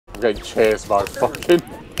I'm getting chased by fucking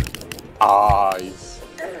eyes.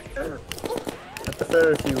 I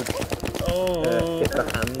prefer if you would hit the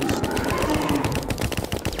hands.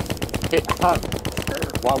 Hit hand?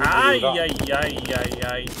 Why would you do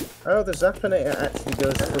that? Oh, the Zappinator actually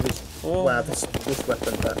goes through this. Oh. Wow, this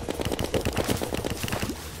weapon there.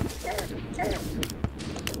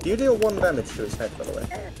 Do you deal 1 damage to his head, by the way?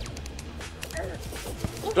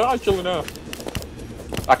 Don't actually know.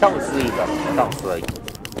 I count with 3 damage. I count 3.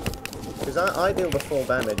 Because I deal the full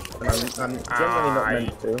damage, and I'm generally not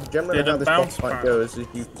meant to. Generally how this boss fight goes is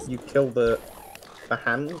you kill the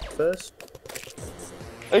hand first.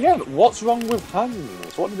 Again, what's wrong with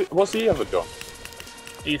hands? What's he ever done?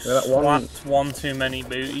 He's slapped one too many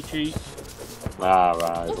booty cheeks. Ah,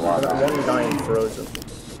 right. That one guy in Frozen.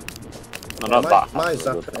 No, not that. My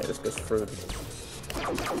Zappinator just goes through them.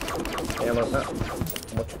 Yeah, like that.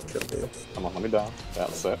 Much it should do. Come on, let me down.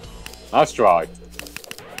 That's it. Nice try.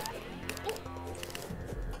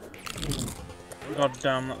 God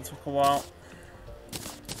damn, that took a while.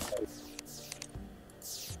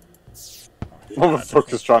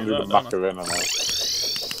 Motherfucker's trying to do the Macarena now.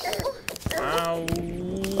 Ow.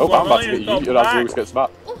 Oh, I'm about to get yeeted as Lewis gets back.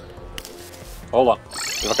 Hold on.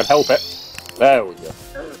 If I can help it. There we go.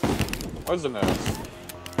 Where's the nurse?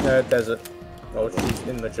 Desert. Oh, she's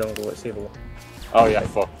in the jungle, it's evil. Oh yeah,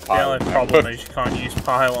 fuck. The only problem is you can't use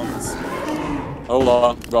pylons. Hold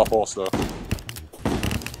on, got a horse though.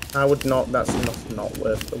 I would not, that's not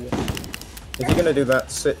worth the work. If you're gonna do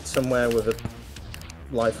that, sit somewhere with a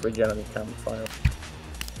life regen campfire.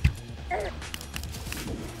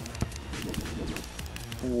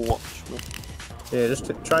 Watch me. Yeah,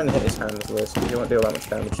 just try and hit his hands, Liz. You won't deal that much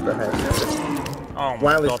damage to the head. Oh my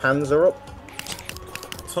While God. his hands are up.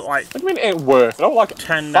 Took like What do you mean it ain't worth it? Oh, like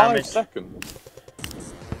 10 5 damage. seconds.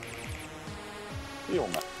 Heal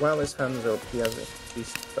me. While his hands are up, he has a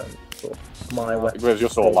decent sort of my weapon. Graves, you're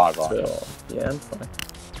still alive, aren't you? Yeah, I'm fine.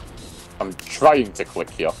 I'm trying to click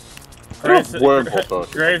here. Graves, Wormhole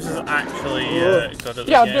potion. Graves is actually good at the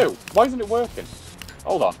Yeah, game. I do. Why isn't it working?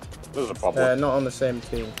 Hold on. There's a problem. Not on the same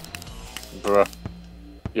team. Bruh.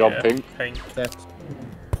 You're on pink? Pink. Yes.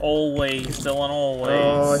 Always, Dylan, always.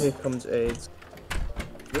 Oh, here comes AIDS.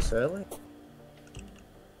 This early?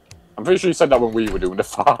 I'm pretty sure you said that when we were doing the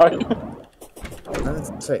fight. I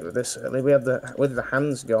didn't take it this early. We had the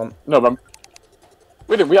hands gone. No, but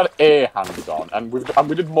we didn't. We had a hand on, and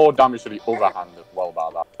we did more damage to the other hand as well by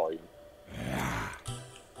that point.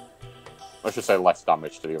 I should say less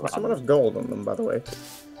damage to the other hand. Someone have gold on them, by the way.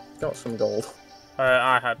 Got some gold.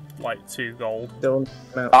 I had like 2 gold. Don't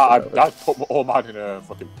mount. I put all mine in a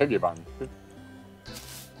fucking piggy bank.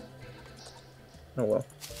 Oh well.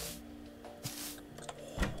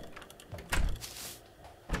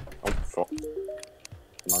 Oh fuck.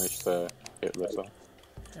 Managed to hit this off.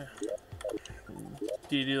 Yeah.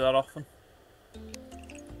 Do you do that often?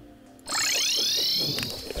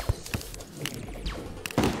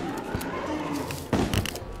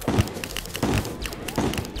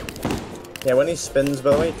 Yeah, when he spins,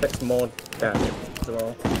 by the way, he takes more damage as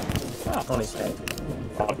well. On his head.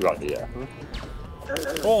 Oh, right, yeah.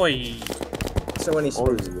 Oi! So when he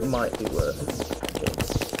spins, it might be worth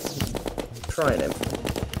trying him.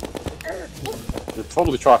 You'd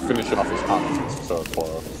probably try finishing off his hands, it's so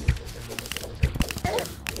close.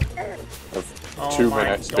 Oh 2 my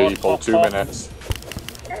minutes, God, people, pop 2 off. minutes.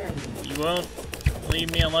 You won't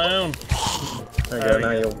leave me alone. Okay,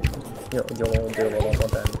 now you'll all do a lot more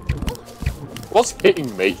damage. What's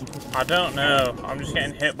hitting me? I don't know. I'm just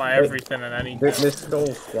getting hit by everything and anything. This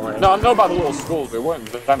skull's flying. No, I know about the little skulls, they weren't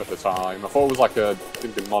them at the time. I thought it was like a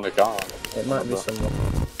demonic arm. It might be someone.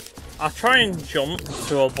 I try and jump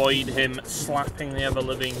to avoid him slapping the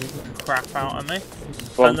ever-living crap out of me.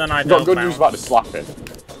 Well, and then I got don't good bounce. news about the slapping.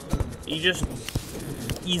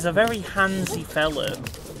 He's a very handsy fella.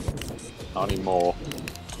 Not anymore.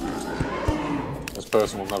 This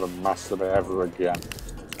person will never masturbate ever again.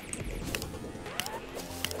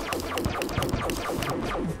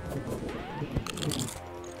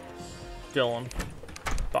 Dylan.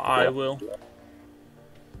 But I will.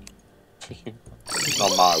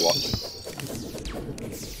 Not my watch.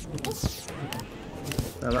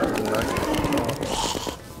 Oh, that would be nice.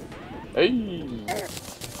 Hey!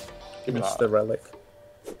 Give me Missed that. the relic.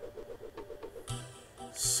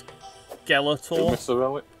 Skeletor Miss the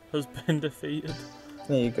relic. has been defeated.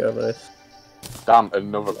 Here you go, Lewis. Damn,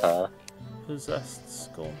 another pair. Possessed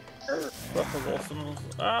skull. Breath of Awesomeness.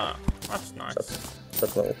 Ah, that's nice.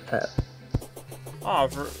 That's a little pet. Ah,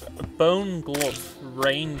 bone glove.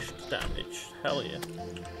 Ranged damage. Hell yeah.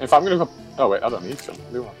 In fact, I'm gonna go. Oh, wait, I don't need some,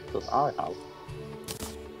 do I? Because I have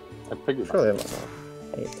a piggy bank. Surely not.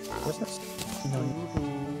 8. What's that?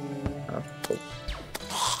 9. Oh, cool.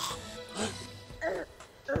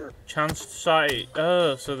 Chance sight.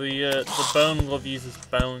 Oh, so the bone glove uses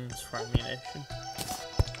bones for ammunition.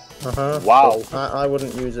 Wow. I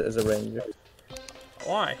wouldn't use it as a ranger.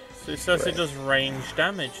 Why? So it says it does range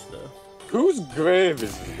damage though. Whose grave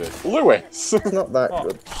is this? Lewis. It's not that Oh.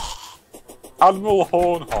 good. Admiral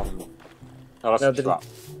Hornhong. Oh, that's No, a did trap.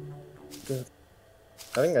 Good.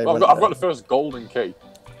 I think I Well, went I've got there. the first golden key.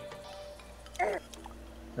 Yeah,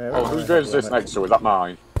 Oh, whose grave is this next to? Is that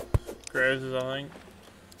mine? Graves, I think.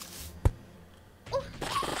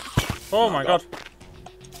 Oh my god.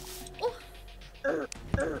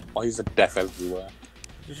 Oh, he's a death everywhere.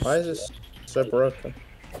 Why is this so broken?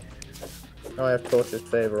 Oh, I have Torch's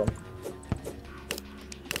favour on.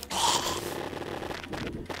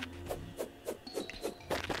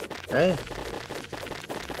 Hey.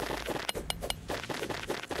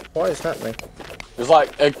 What is happening? There's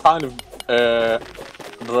like a kind of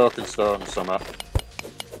broken stone or something.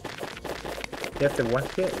 You have to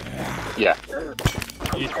whack it? Yeah.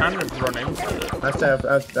 You kind of run into it.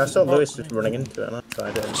 I saw Lewis just running into it and I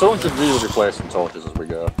tried it. Someone should really be placing torches as we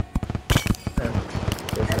go.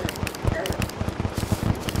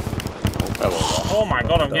 Hello there. Oh my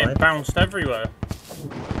god, I'm getting Died. bounced everywhere.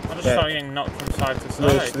 I just started getting knocked from side to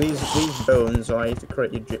Lewis, side. these bones are you to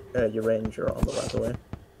create your ranger armor, by the way.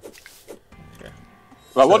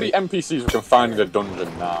 Right, what are the NPCs we can find in the dungeon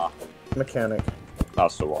now? Mechanic.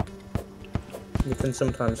 That's the one. You can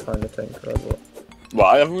sometimes find a tinker as well.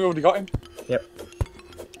 Well, haven't we already got him? Yep.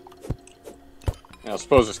 Yeah, I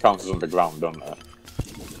suppose this counts as underground, doesn't it?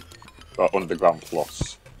 Or underground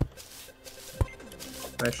plus.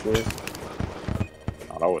 There she is.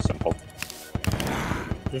 Oh, that was simple.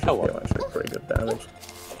 You should feel actually pretty good damage.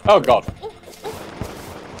 Oh god.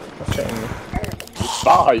 What's hitting me?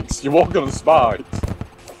 Spikes! You're walking on spikes!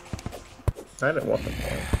 I don't want them.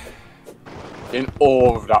 In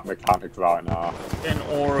awe of that mechanic right now. In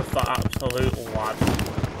awe of that absolute lad.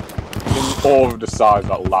 In awe of the size of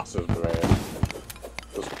that lass's brain.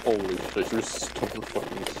 Just holy shit, she was stubborn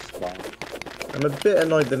fucking spike. I'm a bit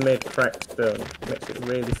annoyed they made cracked stone. It makes it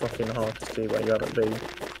really fucking hard to see where you haven't been.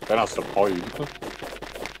 Then that's the point.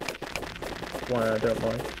 Why I don't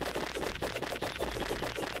mind.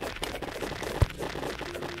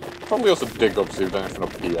 Probably also dig up, see if there's anything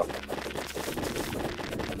up here.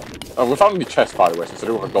 Oh, we found any chest, by the way, since I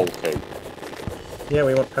do have a gold key. Yeah,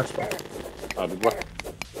 we want past one. Oh, did we?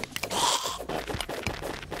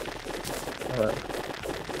 Alright.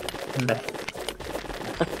 Meh.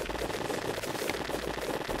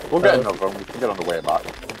 We'll get another one, we can get on the way back.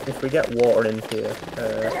 If we get water in here,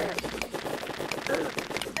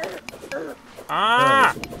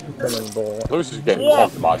 Ah! spinning ball. Lewis is getting What?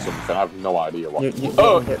 popped by something, I have no idea what. You get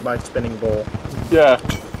Oh! hit by spinning ball. Yeah.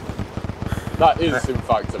 That is, in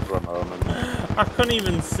fact, a for a moment. I couldn't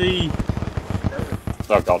even see.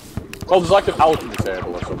 Oh god. Well, there's like an alchemy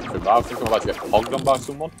table or something, but I was thinking I'd like to get hogged on by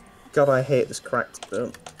someone. God, I hate this cracked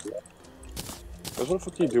stone. What the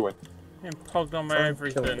fuck are you doing? Getting pogged on by Try and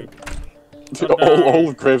kill everything. me. all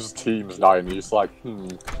of Graves' team's dying, and you're just like,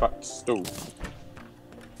 cracked stone.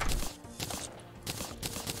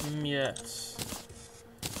 Yes.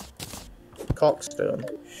 Cockstone.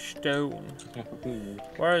 Stone.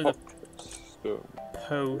 Where is the Stone.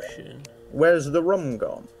 potion? Where's the rum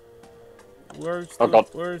gone? Where's Oh, the? God.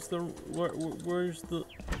 Where's the? Where's the?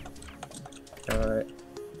 Alright.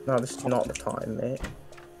 No, this is not the time, mate.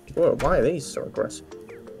 Whoa, why are these so aggressive?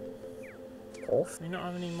 Off. Do you not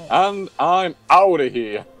have any more? And I'm out of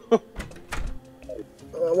here.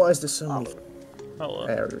 Why is there so many Hello.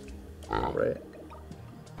 areas? Right.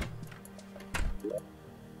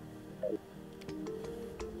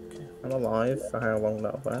 I'm alive for how long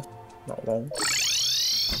that'll last. Not long.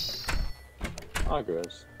 Hi,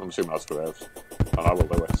 Graves. I'm assuming that's Graves. And I will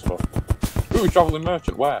do it, so. Ooh, travelling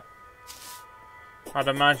merchant, where? I'd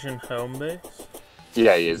imagine home base.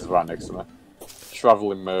 Yeah, he is right next to me.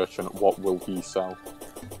 Travelling merchant, what will he sell?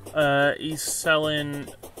 He's selling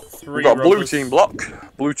 3 We've got blue rubbers. team block,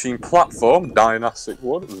 blue team platform, dynastic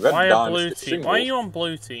wood, red Why a dynastic blue team? shingles. Why are you on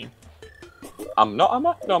blue team? I'm not, am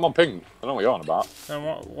I? No, I'm on pink. I don't know what you're on about. Then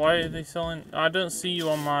why are they selling? I don't see you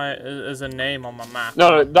on my as a name on my map.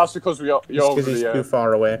 No, that's because you're over Because he's the, too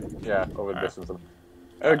far away. yeah, over the distance.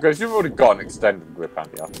 Graves, you've already got an extended grip,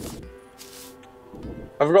 haven't you?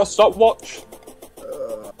 Have we got a stopwatch?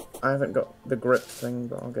 I haven't got the grip thing,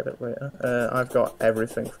 but I'll get it later. I've got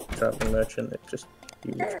everything from Travelling Merchant. It just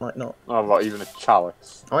you might not. Oh, what, even a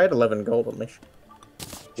chalice? I had 11 gold on this.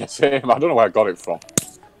 Yeah, same. I don't know where I got it from.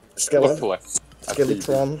 Skeleton. Luckily.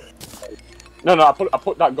 Skeletron. No, I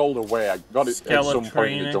put that gold away. I got it at some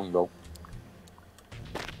point in the jungle.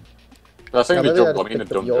 I think in the jungle, I mean the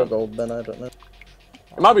dungeon. Your gold, then I don't know.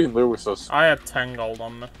 It might be Lewis's. I had 10 gold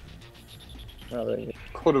on me. Oh, there you go.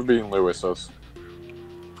 Could have been Lewis's.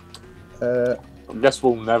 I guess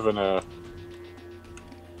we'll never know.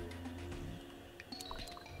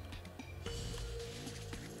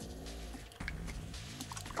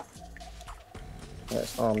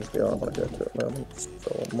 It's arms deal I want to go to at the moment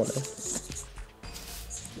for money.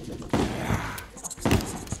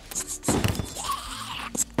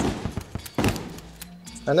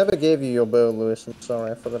 I never gave you your bow, Lewis. I'm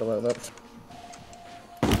sorry, I forgot about that.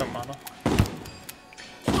 Don't matter.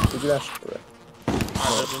 Did you ask for it?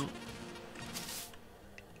 I didn't.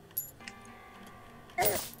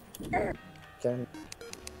 Again.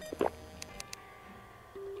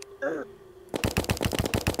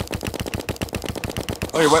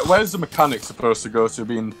 Okay, where's the mechanic supposed to go to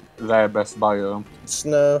being their best biome?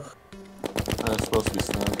 Snow. It's supposed to be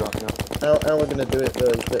snow, yeah. How we're gonna do it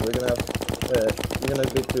though is that we're gonna have we're gonna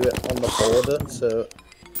do it on the border, so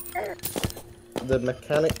the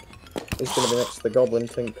mechanic is gonna be next to the goblin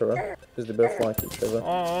tinkerer because they both like each other.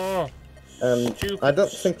 Oh, I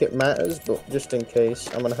don't think it matters, but just in case,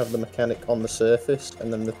 I'm gonna have the mechanic on the surface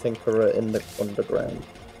and then the tinkerer in the underground.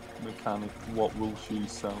 Mechanic, what will she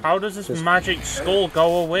sell? How does this magic skull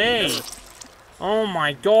go away? Oh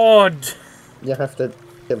my god! You have to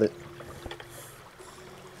kill it.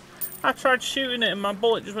 I tried shooting it and my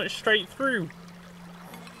bullet just went straight through.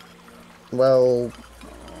 Well,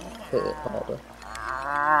 hit it harder.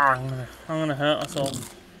 I'm gonna hurt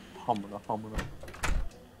myself. Homina.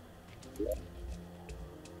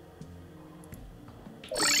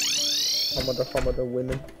 Homida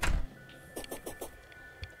women.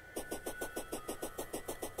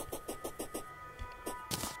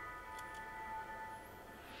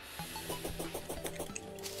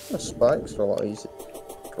 The spikes are a lot easier.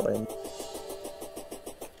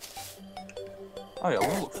 Oh yeah,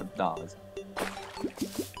 we'll look for dyes.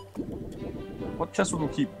 What chest will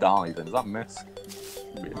keep dyes in? Is that miss?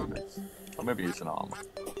 Should be a miss. Or maybe it's an armor.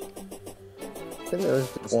 I think there is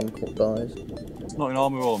one called dyes. It's not an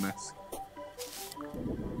armor or a miss.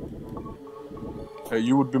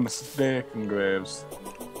 You would be mistaken, Graves.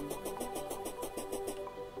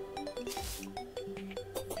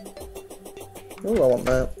 Oh, I want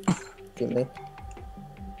that. Give me.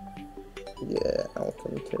 Yeah,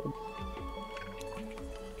 alchemy too.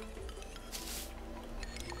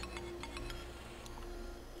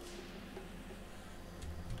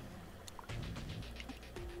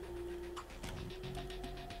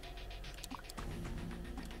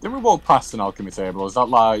 Did we walk past an alchemy table? Is that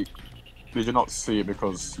like... Did you not see it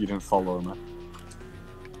because you didn't follow me?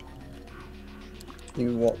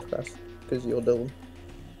 You walked past because you're Dylan.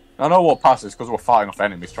 I know what past is because we're fighting off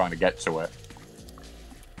enemies trying to get to it.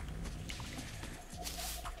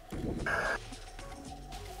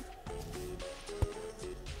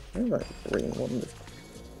 I like green one.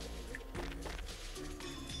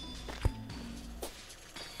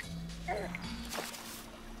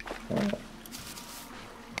 Oh.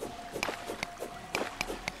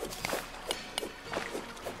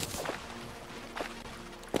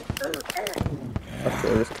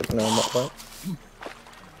 Okay, this took no not right.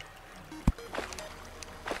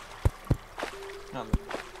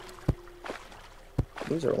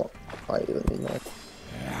 These are a lot higher than me now.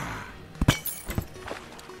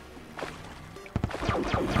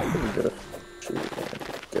 Pretty good at shooting.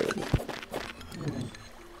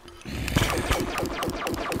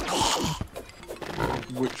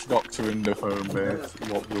 Witch doctor in the home base,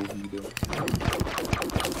 what will you do?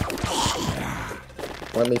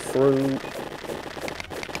 Let me through.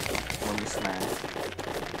 Let me smash.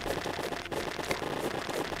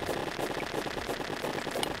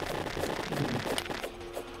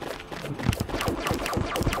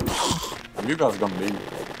 Have you guys gonna leave?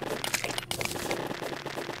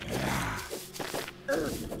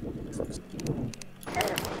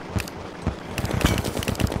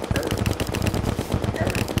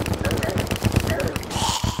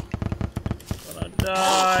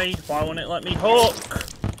 Why won't it let me hook?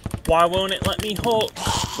 Why won't it let me hook?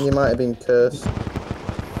 You might have been cursed.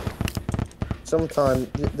 Sometime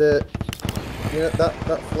you know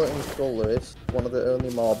that floating skull, Lewis, one of the only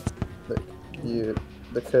mobs that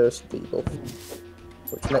the cursed people,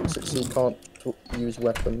 which makes it so you can't use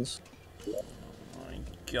weapons. Oh my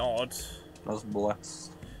god. That's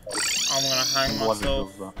blessed. I'm gonna hang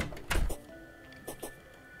myself.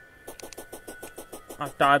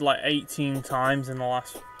 I've died like 18 times in the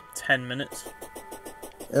last 10 minutes.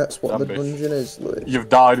 That's what the dungeon is, Lewis. You've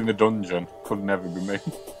died in a dungeon. Could never be me.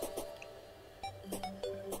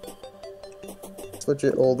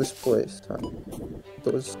 budget all this place?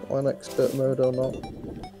 Does on expert mode or not?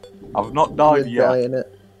 I've not died You'd die yet. in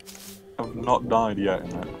it. I've not died yet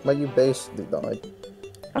in it. Well, you basically died.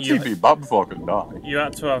 I'd see be back before I could die. You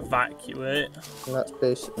had to evacuate. And that's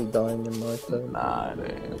basically dying in my turn. Nah, it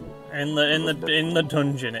ain't. In the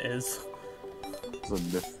dungeon it is. It's a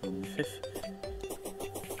different.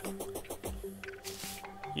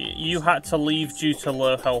 You had to leave due to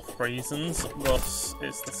low health reasons, thus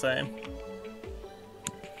it's the same.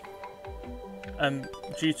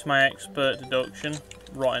 Due to my expert deduction,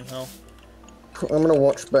 Rotten Hill. I'm gonna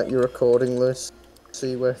watch back your recording list,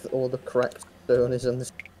 see where all the cracked stone is in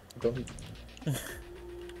this gun.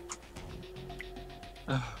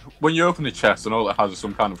 When you open the chest, and all it has is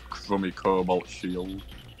some kind of crummy cobalt shield.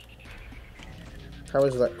 How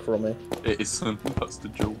is that crummy? It isn't. That's the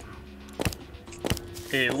joke.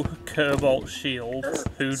 Ew, cobalt shield.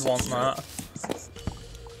 Who'd want that?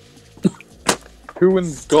 Who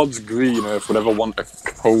in God's green earth would ever want a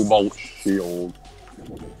cobalt shield?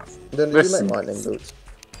 Did you make lightning boots?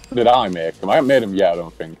 Did I make them? I haven't made them yet, I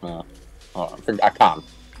don't think. No. Oh, I think I can.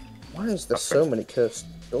 Why is there so many cursed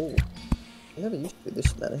skulls? There never used to be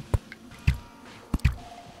this many.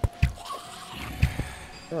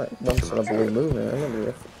 Right, once in a blue moon, I remember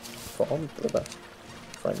you fought on for the best.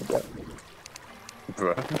 Trying to get.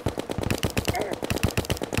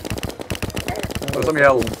 What's on your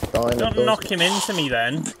health? Don't knock him into me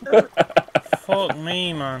then. Fuck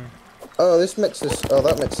me, man. Oh, this makes this. Oh,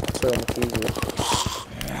 that makes it so much easier.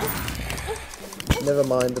 Never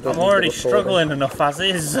mind. I'm already struggling enough as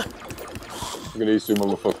is. Look at these two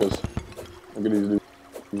motherfuckers. Look at these dudes.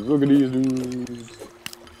 Look at these dudes.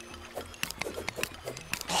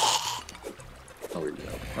 Oh, we go.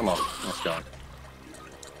 Come on, let's go.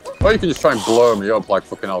 Or you can just try and blow me up like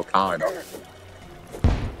fucking Al-Qaeda.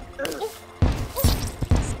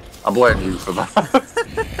 I blame you for that.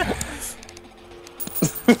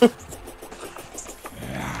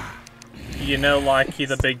 You know, like you're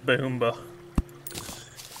the big boomba.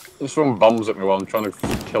 Just throwing bombs at me while I'm trying to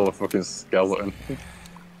kill a fucking skeleton.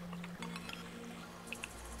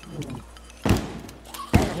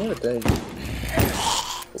 What a danger.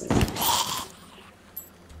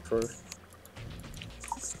 True.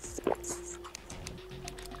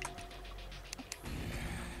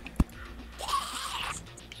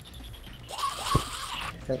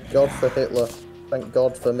 Thank God for Hitler. Thank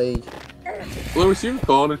God for me. Lewis, you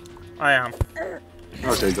recording? I am.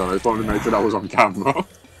 Okay, John, I just wanted to make sure that was on camera.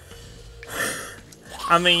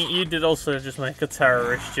 I mean, you did also just make a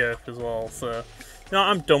terrorist joke as well, so... No,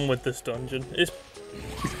 I'm done with this dungeon. It's...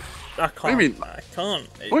 I can't. What do you mean? I can't.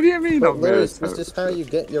 What do you mean? But Lewis, this is how you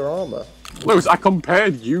get your armor. Lewis, I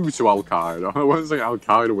compared you to Al-Qaeda. I wasn't saying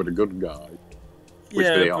Al-Qaeda were a good guy. Which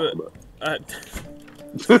yeah, they are, but...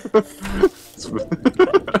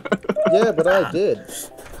 Yeah, but I did.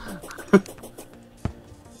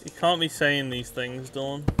 You can't be saying these things,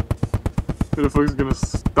 Dawn. Who the fuck's gonna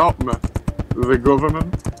stop me? The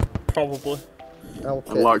government? Probably.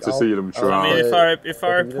 I'd like to see them try. I mean, if I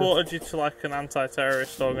reported you to like an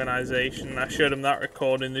anti-terrorist organisation and I showed them that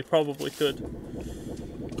recording, they probably could.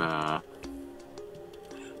 Nah.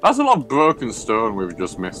 That's a lot of broken stone we've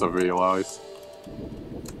just missed, I've realised.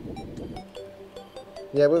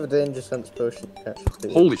 Yeah, with a danger sense potion.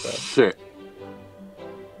 Holy shit.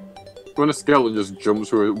 When a skeleton just jumps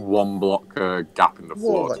through a one block gap in the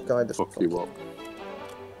floor, that guy just fuck you up.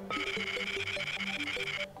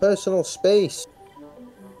 Personal space.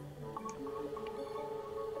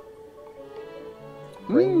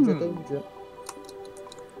 Ranger danger.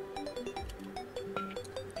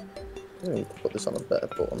 We need to put this on a better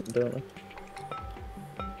button, don't we?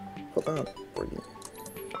 Put that on. Brilliant.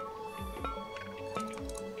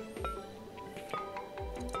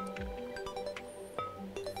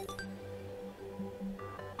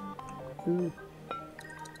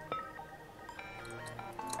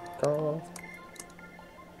 Car.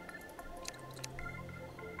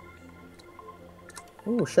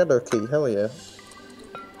 Ooh, shadow key, hell yeah.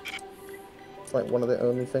 It's like one of the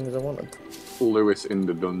only things I wanted. Lewis in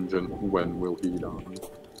the dungeon, when will he die?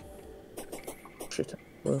 Shit.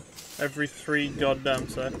 Well, Every 3 goddamn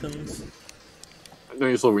seconds. No,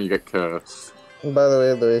 it's like when you get cursed. and by the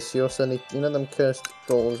way, Lewis, you're sending, you know them cursed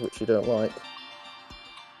skulls which you don't like?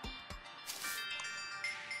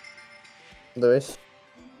 Lewis?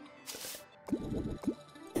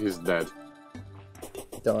 He's dead.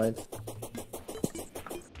 Died.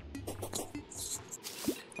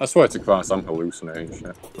 I swear to Christ, I'm hallucinating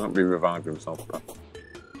shit. I won't be reviving himself, bro.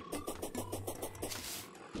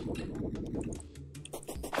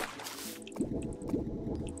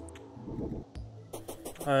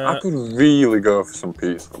 I could really go for some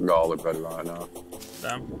pizza and garlic bread right now.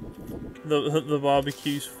 Damn. The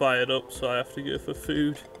barbecue's fired up, so I have to go for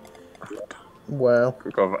food. Wow.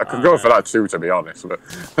 I could go for that too, to be honest. But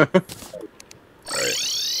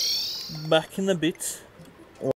Right. Back in the bit.